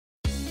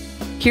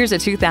Here's a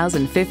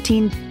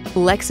 2015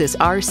 Lexus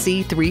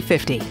RC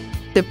 350.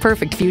 The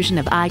perfect fusion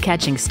of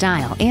eye-catching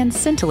style and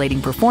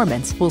scintillating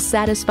performance will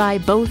satisfy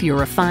both your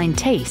refined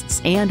tastes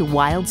and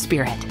wild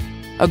spirit.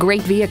 A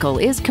great vehicle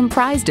is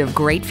comprised of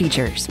great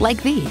features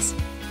like these: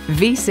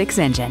 V6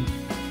 engine,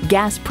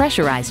 gas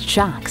pressurized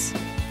shocks,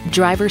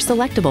 driver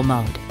selectable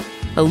mode,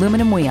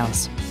 aluminum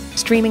wheels,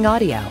 streaming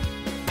audio,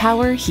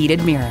 power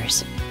heated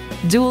mirrors,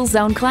 dual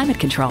zone climate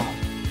control,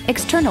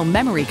 external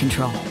memory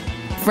control,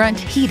 front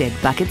heated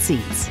bucket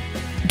seats,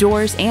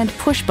 doors and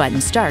push button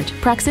start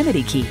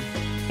proximity key,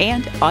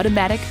 and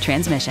automatic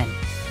transmission.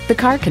 The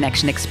Car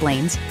Connection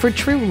explains, for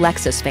true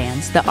Lexus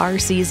fans, the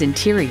RC's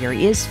interior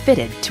is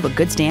fitted to a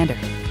good standard.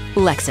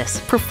 Lexus,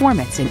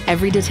 performance in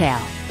every detail.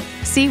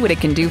 See what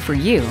it can do for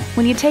you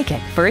when you take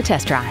it for a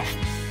test drive.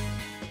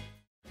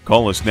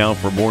 Call us now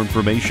for more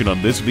information on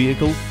this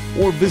vehicle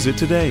or visit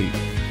today.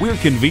 We're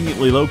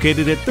conveniently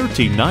located at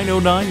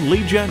 13909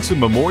 Lee Jackson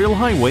Memorial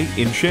Highway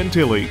in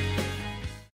Chantilly.